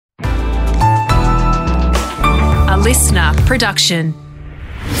listener production.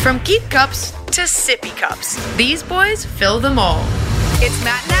 From keep cups to sippy cups, these boys fill them all. It's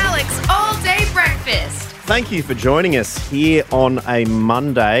Matt and Alex All Day Breakfast. Thank you for joining us here on a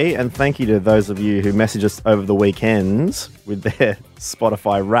Monday, and thank you to those of you who messaged us over the weekend with their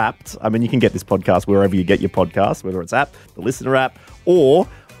Spotify Wrapped. I mean, you can get this podcast wherever you get your podcast, whether it's app, the listener app, or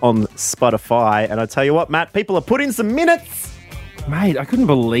on Spotify. And I tell you what, Matt, people are putting some minutes. Mate, I couldn't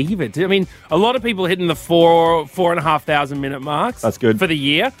believe it. I mean, a lot of people hitting the 4,500 minute marks. That's good. For the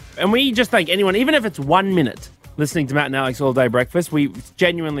year. And we just thank anyone, even if it's 1 minute, listening to Matt and Alex All Day Breakfast. We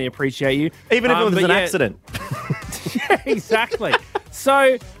genuinely appreciate you. Even if it was an accident. Yeah, exactly.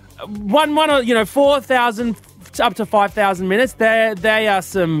 So, 4,000 up to 5,000 minutes, they are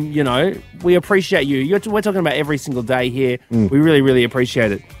some, we appreciate you. We're talking about every single day here. We really, really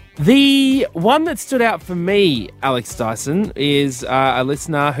appreciate it. The one that stood out for me, Alex Dyson, is a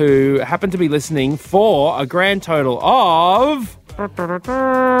listener who happened to be listening for a grand total of...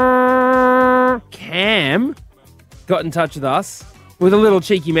 Cam got in touch with us with a little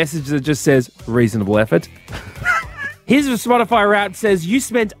cheeky message that just says, reasonable effort. His Spotify Wrapped says, you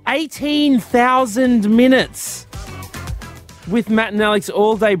spent 18,000 minutes with Matt and Alex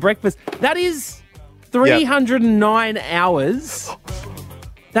All Day Breakfast. That is 309 hours.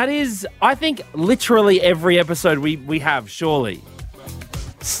 That is, I think, literally every episode we have, surely.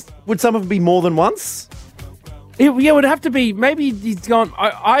 Would some of them be more than once? It would have to be. Maybe he's gone.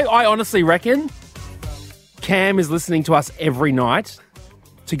 I honestly reckon Cam is listening to us every night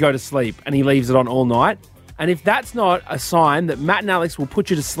to go to sleep, and he leaves it on all night. And if that's not a sign that Matt and Alex will put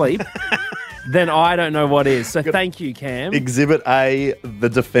you to sleep, then I don't know what is. So thank you, Cam. Exhibit A, the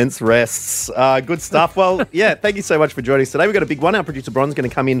defence rests. Good stuff. Well, yeah, thank you so much for joining us today. We've got a big one. Our producer Bron's going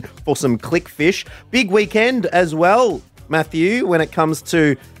to come in for some clickfish. Big weekend as well, Matthew, when it comes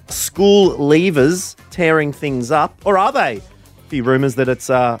to school leavers tearing things up. Or are they? A few rumours that it's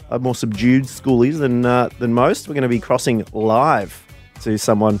a more subdued schoolies than most. We're going to be crossing live to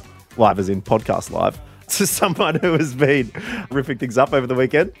someone, live as in podcast live, to someone who has been ripping things up over the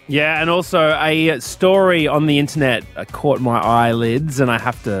weekend. Yeah, and also a story on the internet caught my eyelids, and I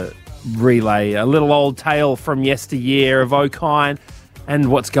have to relay a little old tale from yesteryear of Okine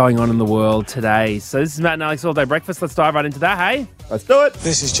and what's going on in the world today. So this is Matt and Alex All Day Breakfast. Let's dive right into that, hey? Let's do it.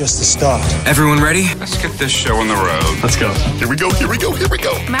 This is just the start. Everyone ready? Let's get this show on the road. Let's go. Here we go.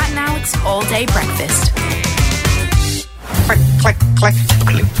 Matt and Alex All Day Breakfast. Click, click, click,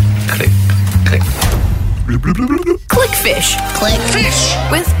 click, click, click. Clickfish.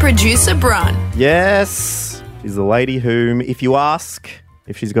 Clickfish. With producer Bron. Yes, she's the lady whom, if you ask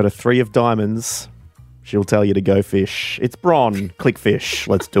if she's got a 3 of diamonds, she'll tell you to go fish. It's Bron. Clickfish.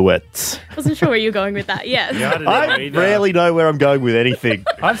 Let's do it. Wasn't sure where you were going with that. Yes. Yeah, I rarely know where I'm going with anything.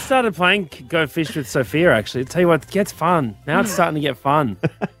 I've started playing Go Fish with Sophia, actually. Tell you what, it gets fun. Now it's starting to get fun.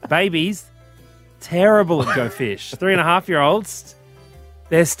 Babies, terrible at Go Fish. 3.5-year-olds,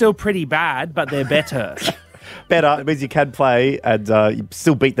 they're still pretty bad, but they're better. Better. It means you can play and you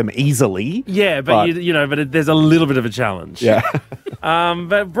still beat them easily. Yeah, but there's a little bit of a challenge. Yeah.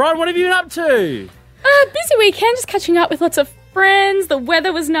 But Brian, what have you been up to? Busy weekend, just catching up with lots of friends. The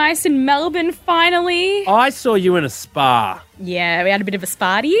weather was nice in Melbourne, finally. I saw you in a spa. Yeah, we had a bit of a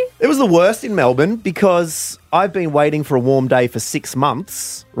sparty. It was the worst in Melbourne because I've been waiting for a warm day for 6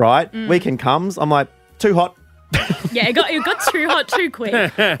 months, right? Weekend comes, I'm like, too hot. Yeah, it got too hot too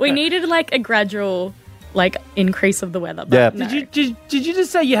quick. We needed like a gradual increase of the weather. But Yeah. no. Did you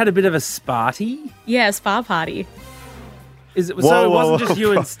just say you had a bit of a sparty? Yeah, a spa party. So it wasn't just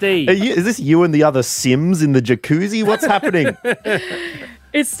you and Steve. Is this you and the other Sims in the jacuzzi? What's happening?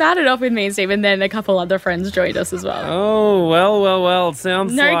 It started off with me and Steve, and then a couple other friends joined us as well. Oh, well. It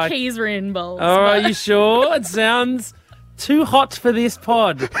sounds No like... keys were involved. Oh, are you sure? It sounds too hot for this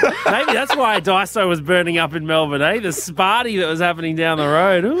pod. Maybe that's why Daiso was burning up in Melbourne, eh? The sparty that was happening down the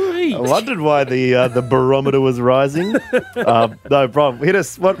road. Ooh-wee. I wondered why the barometer was rising. No problem. Hit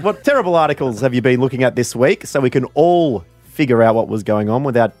us. What terrible articles have you been looking at this week so we can all figure out what was going on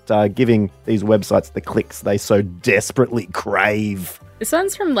without giving these websites the clicks they so desperately crave? This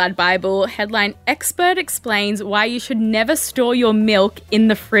one's from Lad Bible. Headline, Expert explains why you should never store your milk in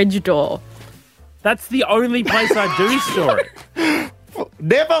the fridge door. That's the only place I do store it.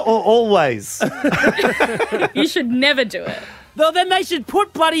 Never or always? You should never do it. Well, then they should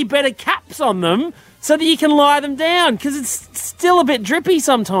put bloody better caps on them so that you can lie them down, because it's still a bit drippy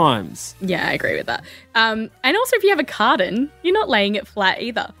sometimes. Yeah, I agree with that. And also, if you have a carton, you're not laying it flat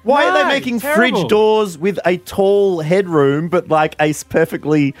either. Why are No, they making terrible. fridge doors with a tall headroom but like a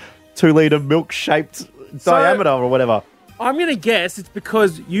perfectly 2-litre milk-shaped diameter or whatever? I'm going to guess it's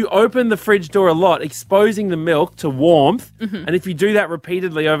because you open the fridge door a lot, exposing the milk to warmth. And if you do that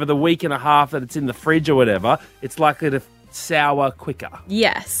repeatedly over the week and a half that it's in the fridge or whatever, it's likely to sour quicker.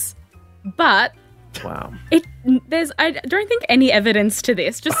 Yes. But Wow. I don't think any evidence to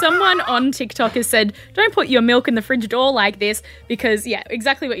this. Just someone on TikTok has said, don't put your milk in the fridge door like this because, yeah,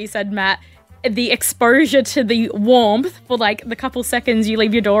 exactly what you said, Matt. The exposure to the warmth for like the couple seconds you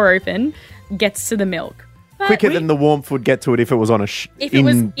leave your door open gets to the milk. But Quicker than the warmth would get to it if it was on a if it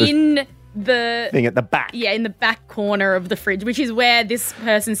was in the thing at the back. Yeah, in the back corner of the fridge, which is where this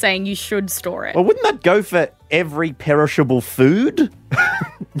person's saying you should store it. Well, wouldn't that go for every perishable food?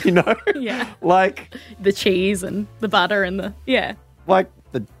 You know? Yeah. Like The cheese and the butter and the, yeah. like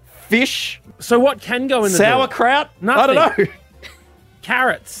the fish, So what can go in the door? sauerkraut? Nothing. I don't know.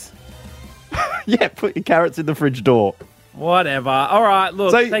 Carrots. Yeah, put your carrots in the fridge door. Whatever. All right,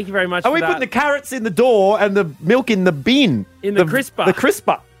 look, So, thank you very much Are for we that. putting the carrots in the door and the milk in the bin? In the crisper. The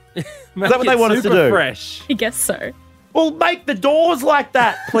crisper. Make that what they it want us to super do? fresh. I guess so. Well, make the doors like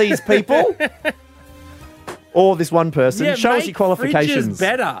that, please, people. Or this one person. Yeah, Show us make your qualifications. fridges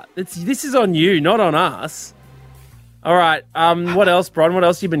better. This is on you, not on us. All right. What else, Bron? What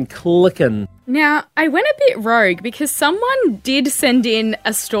else you been clicking? Now, I went a bit rogue because someone did send in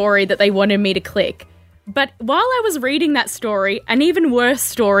a story that they wanted me to click. But while I was reading that story, an even worse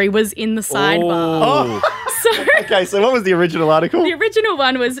story was in the sidebar. Oh. So Okay, so what was the original article? the original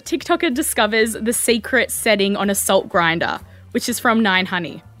one was TikToker discovers the secret setting on a salt grinder, which is from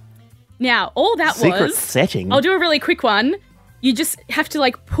 9honey. Now, all that Secret was... setting? I'll do a really quick one. You just have to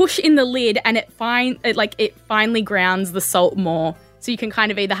like push in the lid and it finely grounds the salt more. So you can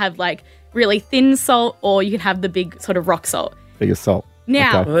kind of either have like really thin salt or you can have the big sort of rock salt. Bigger salt.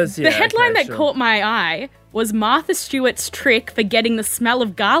 Now, Okay. Well, that's- the yeah, headline okay, that sure. caught my eye was Martha Stewart's trick for getting the smell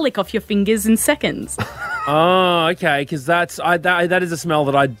of garlic off your fingers in seconds. Oh, okay, because that is a smell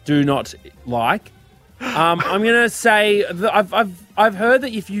that I do not like. I'm gonna say that I've heard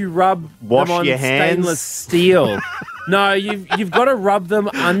that if you rub Wash them on your hands. stainless steel, no, you've got to rub them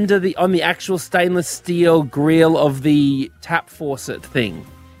on the actual stainless steel grill of the tap faucet thing,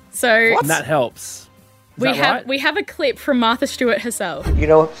 So and that helps. Is that right? we have a clip from Martha Stewart herself. You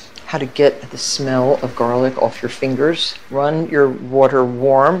know how to get the smell of garlic off your fingers? Run your water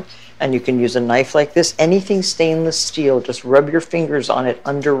warm, and you can use a knife like this. Anything stainless steel, just rub your fingers on it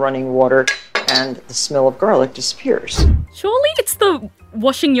under running water, and the smell of garlic disappears. Surely it's the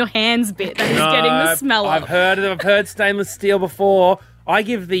washing your hands bit that is getting the smell I've off. heard stainless steel before. I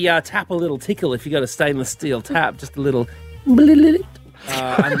give the tap a little tickle if you got a stainless steel tap, just a little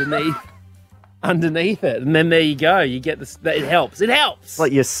underneath it, and then there you go. You get this. It helps. It helps. It's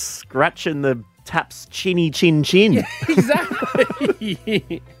like you're scratching the tap's chinny chin chin.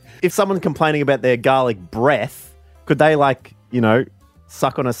 Exactly. If someone's complaining about their garlic breath, could they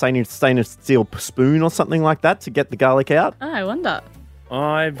suck on a stainless steel spoon or something like that to get the garlic out? Oh, I wonder.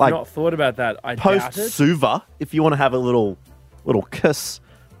 I've Like, not thought about that. I Post doubt it. suva, if you want to have a little kiss,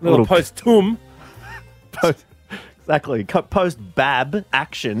 Little post-tum. exactly. Post bab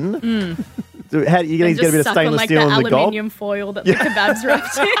action. So how you And get a bit of suck on stainless like steel the in the gob? aluminium foil that the kebabs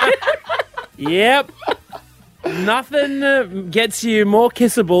wrapped in. Yep. Nothing gets you more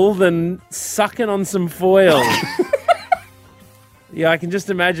kissable than sucking on some foil. Yeah, I can just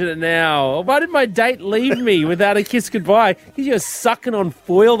imagine it now. Why did my date leave me without a kiss goodbye? Because you're sucking on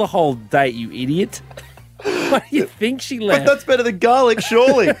foil the whole date, you idiot. Why do you think she But left? that's better than garlic,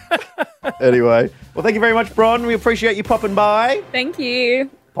 surely. Anyway, well, thank you very much, Bron. We appreciate you popping by. Thank you.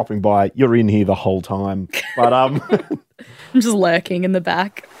 Popping by. You're in here the whole time. But I'm just lurking in the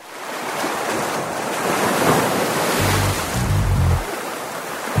back.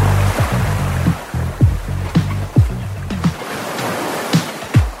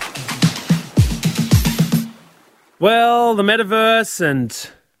 Well, the metaverse and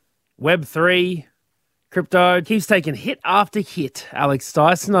Web3, crypto keeps taking hit after hit, Alex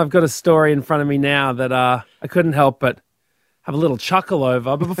Dyson. I've got a story in front of me now that I couldn't help but have a little chuckle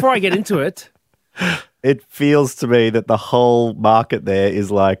over. But before I get into it... it feels to me that the whole market there is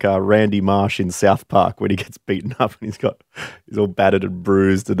like Randy Marsh in South Park when he gets beaten up and he's all battered and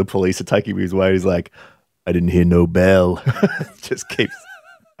bruised and the police are taking him his way. He's like, I didn't hear no bell.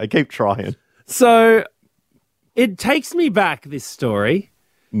 I keep trying. So it takes me back, this story,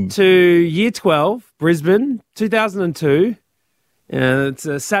 to year 12, Brisbane, 2002. It's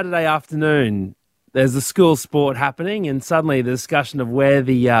a Saturday afternoon. There's a school sport happening and suddenly the discussion of where's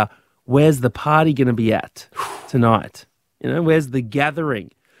the party going to be at tonight? Where's the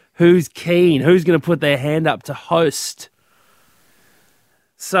gathering? Who's keen? Who's going to put their hand up to host?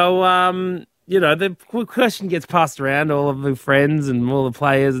 So, the question gets passed around, all of the friends and all the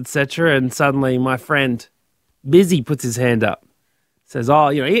players, etc. And suddenly my friend, Busy, puts his hand up. Says,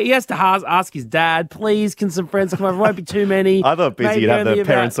 he has to ask his dad, please, can some friends come over? It won't be too many. I thought Busy Maybe would have only their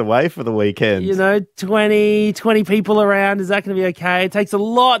parents away for the weekend. 20 people around. Is that going to be okay? It takes a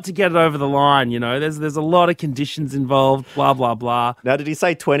lot to get it over the line, There's a lot of conditions involved, blah, blah, blah. Now, did he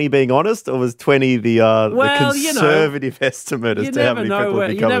say 20 being honest, or was 20 the conservative estimate as to how many people would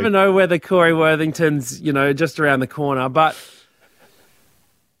be coming? You never know whether Corey Worthington's, just around the corner. But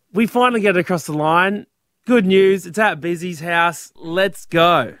we finally get it across the line. Good news, it's at Busy's house. Let's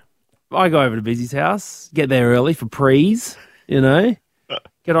go. I go over to Busy's house, get there early for prees, Get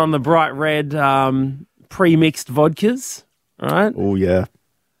on the bright red pre-mixed vodkas, all right? Oh, yeah.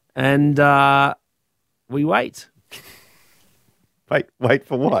 And we wait. Wait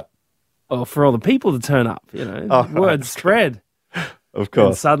for what? Oh, for all the people to turn up, Word spread. Of course.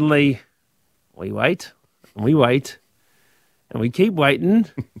 And suddenly we wait, and we wait, and we keep waiting.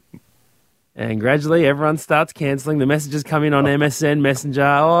 And gradually, everyone starts cancelling. The messages come in on MSN Messenger.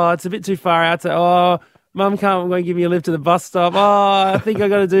 Oh, it's a bit too far out. Mum can't. I'm going to give you a lift to the bus stop. Oh, I think I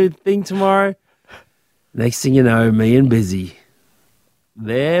got to do the thing tomorrow. Next thing you know, me and Busy,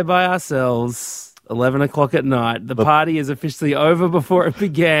 there by ourselves, 11 o'clock at night. The party is officially over before it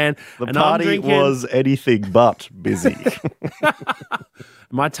began. The party was anything but busy.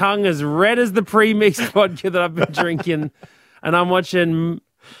 My tongue is red as the pre-mixed vodka that I've been drinking. And I'm watching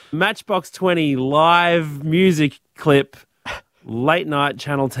Matchbox 20 live music clip, late night,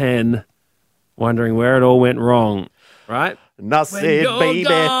 Channel 10, wondering where it all went wrong, right? And I said, baby,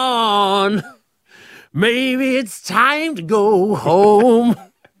 gone, maybe it's time to go home.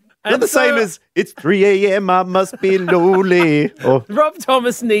 Not the same as it's 3 a.m. I must be lonely. Rob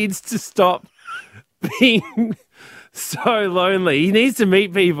Thomas needs to stop being so lonely. He needs to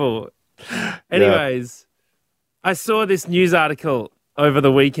meet people. Anyways, I saw this news article over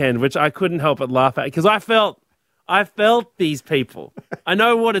the weekend, which I couldn't help but laugh at because I felt these people. I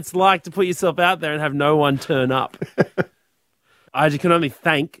know what it's like to put yourself out there and have no one turn up. I just can only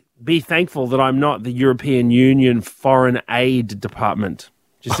be thankful that I'm not the European Union Foreign Aid Department.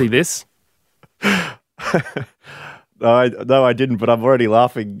 Did you see this? No, I didn't, but I'm already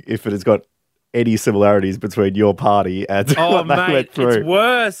laughing if it has got any similarities between your party and what they went through. It's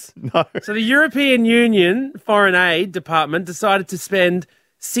worse. No. So the European Union Foreign Aid Department decided to spend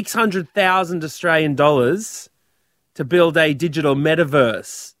 600,000 Australian dollars to build a digital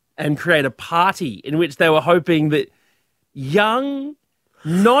metaverse and create a party in which they were hoping that young,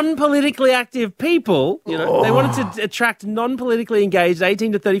 non-politically active people, they wanted to attract non-politically engaged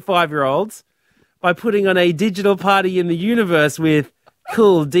 18 to 35-year-olds by putting on a digital party in the universe with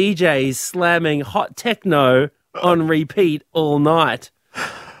cool DJs slamming hot techno on repeat all night.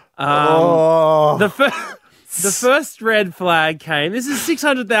 The first red flag came. This is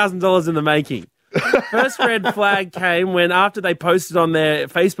 $600,000 in the making. First red flag came when after they posted on their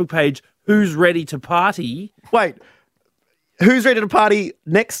Facebook page, "Who's ready to party?" Wait, who's ready to party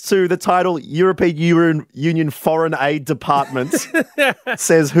next to the title European Union Foreign Aid Department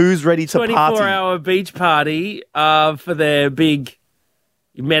says who's ready to party? 24-hour beach party for their big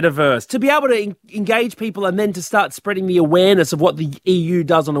metaverse, to be able to engage people and then to start spreading the awareness of what the EU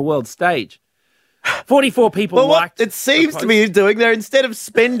does on a world stage. 44 people liked it seems to be doing there, instead of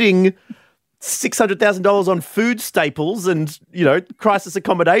spending $600,000 on food staples and, crisis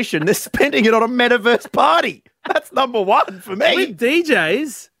accommodation, they're spending it on a metaverse party. That's number one for me. With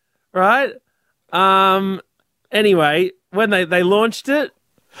DJs, right? Anyway, when they launched it,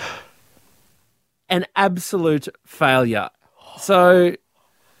 an absolute failure. So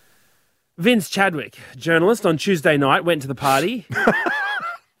Vince Chadwick, journalist, on Tuesday night went to the party,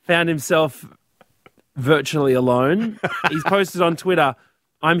 found himself virtually alone. He's posted on Twitter,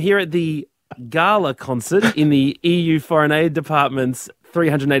 "I'm here at the gala concert in the EU Foreign Aid Department's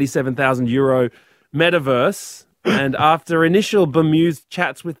 €387,000 metaverse. And after initial bemused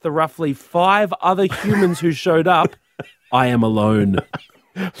chats with the roughly 5 other humans who showed up, I am alone."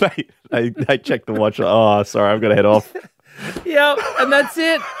 They checked the watch. Oh, sorry, I've got to head off. Yep, and that's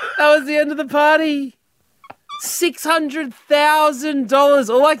it. That was the end of the party. $600,000.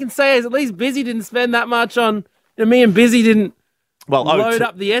 All I can say is at least Busy didn't spend that much on... me and Busy didn't load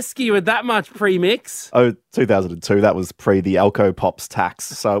up the esky with that much pre-mix. 2002, that was pre the Alco Pops tax,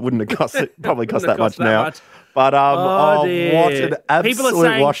 so it wouldn't have probably cost that much now. But what an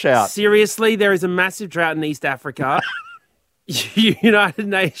absolute washout. Seriously, there is a massive drought in East Africa. United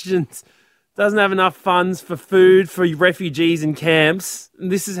Nations doesn't have enough funds for food for refugees in camps.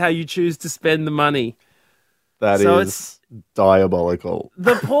 And this is how you choose to spend the money. It's Diabolical.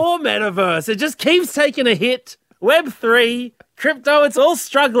 The poor metaverse. It just keeps taking a hit. Web3, crypto, it's all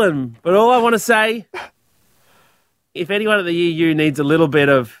struggling. But all I want to say, if anyone at the EU needs a little bit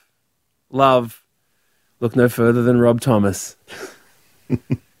of love, look no further than Rob Thomas.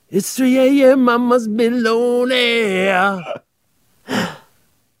 It's 3 a.m. I must be lonely. I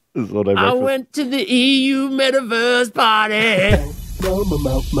went to the EU metaverse party.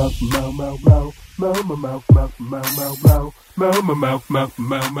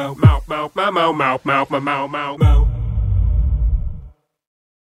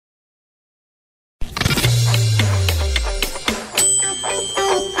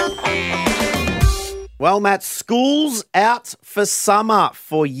 Well, Matt, school's out for summer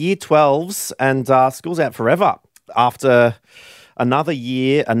for Year 12s and school's out forever after another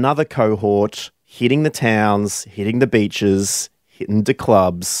year, another cohort hitting the towns, hitting the beaches, hitting the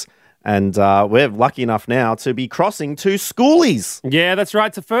clubs. And we're lucky enough now to be crossing to schoolies. Yeah, that's right.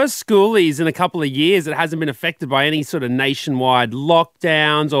 It's the first schoolies in a couple of years that hasn't been affected by any sort of nationwide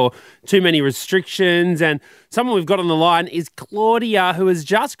lockdowns or too many restrictions. And someone we've got on the line is Claudia, who has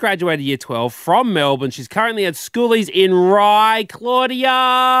just graduated Year 12 from Melbourne. She's currently at schoolies in Rye.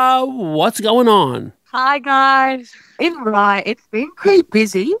 Claudia, what's going on? Hi, guys. In Rye, it's been pretty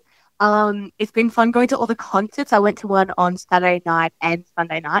busy. It's been fun going to all the concerts. I went to one on Saturday night and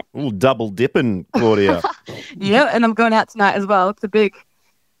Sunday night. Ooh, double dipping, Claudia. Yeah, and I'm going out tonight as well. It's a big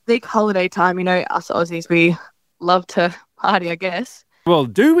holiday time. You know, us Aussies, we love to party, I guess. Well,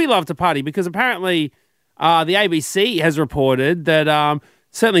 do we love to party? Because apparently the ABC has reported that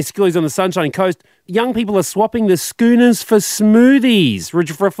certainly schoolies on the Sunshine Coast, young people are swapping the schooners for smoothies,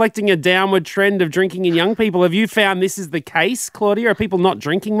 reflecting a downward trend of drinking in young people. Have you found this is the case, Claudia? Are people not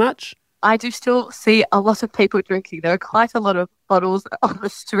drinking much? I do still see a lot of people drinking. There are quite a lot of bottles on the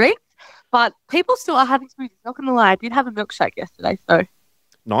street, but people still are having smoothies. Not going to lie, I did have a milkshake yesterday, so...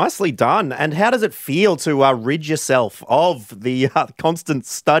 Nicely done. And how does it feel to rid yourself of the constant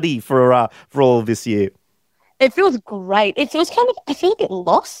study for all of this year? It feels great. It feels I feel a bit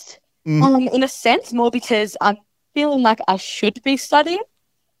lost, in a sense, more because I'm feeling like I should be studying,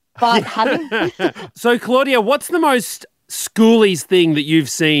 but having... So, Claudia, what's the most schoolies thing that you've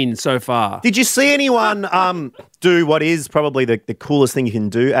seen so far? Did you see anyone do what is probably the coolest thing you can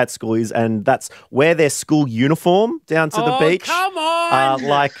do at schoolies, and that's wear their school uniform down to the beach? Come on!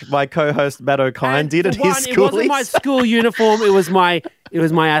 Like my co-host Matt Okine did at his schoolies. It wasn't my school uniform. It was my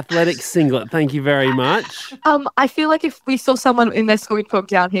athletic singlet. Thank you very much. I feel like if we saw someone in their school uniform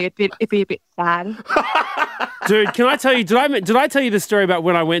down here, it'd be a bit sad. Dude, can I tell you? Did I tell you the story about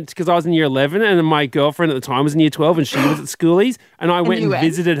when I went, because I was in Year 11 and my girlfriend at the time was in Year 12 and she was at schoolies, and I went and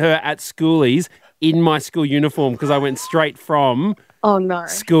visited her at schoolies in my school uniform because I went straight from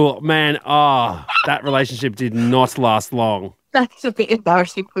school. Man, that relationship did not last long. That's a bit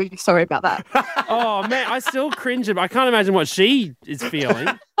embarrassing for you. Sorry about that. Oh, man, I still cringe. I can't imagine what she is feeling.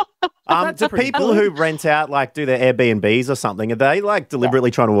 Do people who rent out, do their Airbnbs or something, are they,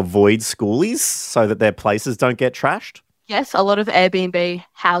 deliberately trying to avoid schoolies so that their places don't get trashed? Yes, a lot of Airbnb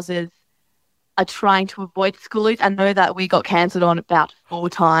houses are trying to avoid schoolies. I know that we got cancelled on about 4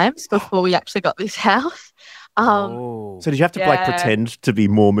 times before we actually got this house. So did you have to pretend to be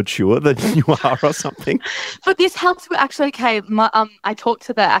more mature than you are or something? But this house were actually okay. I talked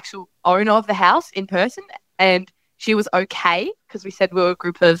to the actual owner of the house in person and she was okay because we said we were a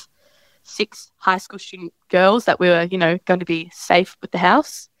group of 6 high school student girls that we were, going to be safe with the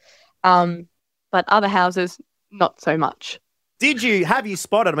house. But other houses, not so much. Have you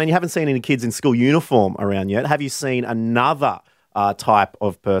spotted, you haven't seen any kids in school uniform around yet. Have you seen another type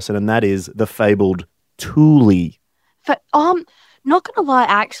of person, and that is the fabled Toolie? But not gonna lie,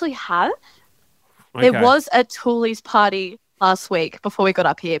 I actually have. Okay. There was a Toolies party last week before we got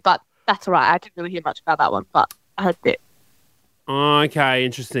up here, but that's all right. I didn't really hear much about that one, but I heard it. Okay,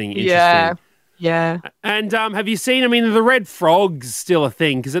 interesting. Yeah. And have you seen, the red frog's still a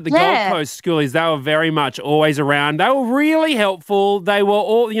thing, because at the Gold Coast schoolies, they were very much always around. They were really helpful. They were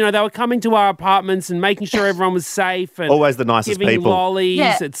all, they were coming to our apartments and making sure everyone was safe. And always the nicest giving people.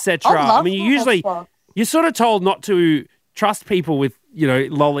 Lollies, etc. You're sort of told not to trust people with,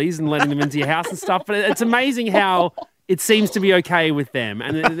 lollies and letting them into your house and stuff, but it's amazing how it seems to be okay with them,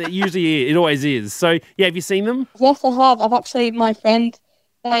 and it always is. So, yeah, have you seen them? Yes, I have. I've actually, my friend,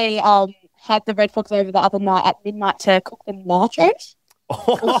 they had the red frogs over the other night at midnight to cook them nachos.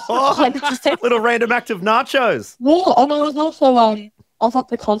 Little random act of nachos. Yeah, and I was also, I was at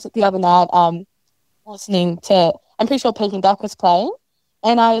the concert the other night listening to, I'm pretty sure Peking Duck was playing,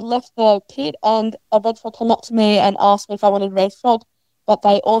 and I left the pit and a red frog came up to me and asked me if I wanted red frog, but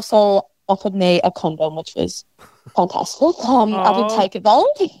they also offered me a condom, which was Fantastic. I did take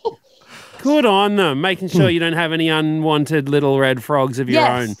advantage. Good on them, making sure you don't have any unwanted little red frogs of your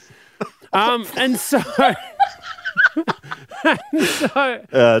Yes. own. And so...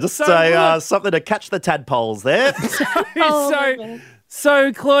 Something to catch the tadpoles there.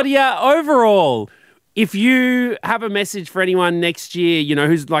 So, Claudia, overall, if you have a message for anyone next year, you know,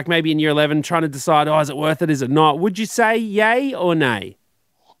 who's like maybe in year 11 trying to decide, is it worth it, is it not, would you say yay or nay?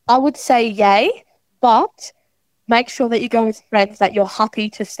 I would say yay, but make sure that you go with friends that you're happy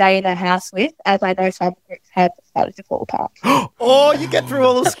to stay in a house with, as I know some groups have started to fall apart. Oh, you get through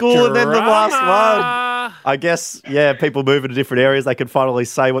all the school and then the last one. I guess, people move into different areas. They can finally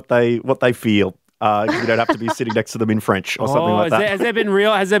say what they feel. You don't have to be sitting next to them in French or something like that.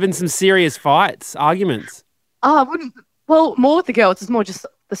 Has there been some serious fights, arguments? I wouldn't. Well, more with the girls. It's more just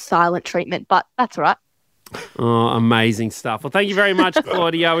the silent treatment, but that's all right. Oh, amazing stuff. Well, thank you very much,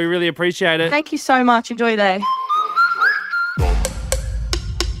 Claudia. We really appreciate it. Thank you so much. Enjoy your day.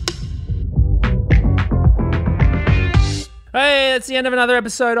 Hey, that's the end of another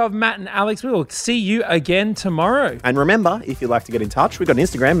episode of Matt and Alex. We will see you again tomorrow. And remember, if you'd like to get in touch, we've got an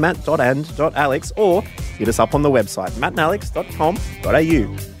Instagram, matt.and.alex, or hit us up on the website,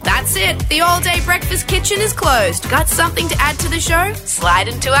 mattandalex.com.au. That's it. The all-day breakfast kitchen is closed. Got something to add to the show? Slide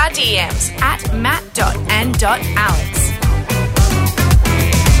into our DMs at matt.and.alex.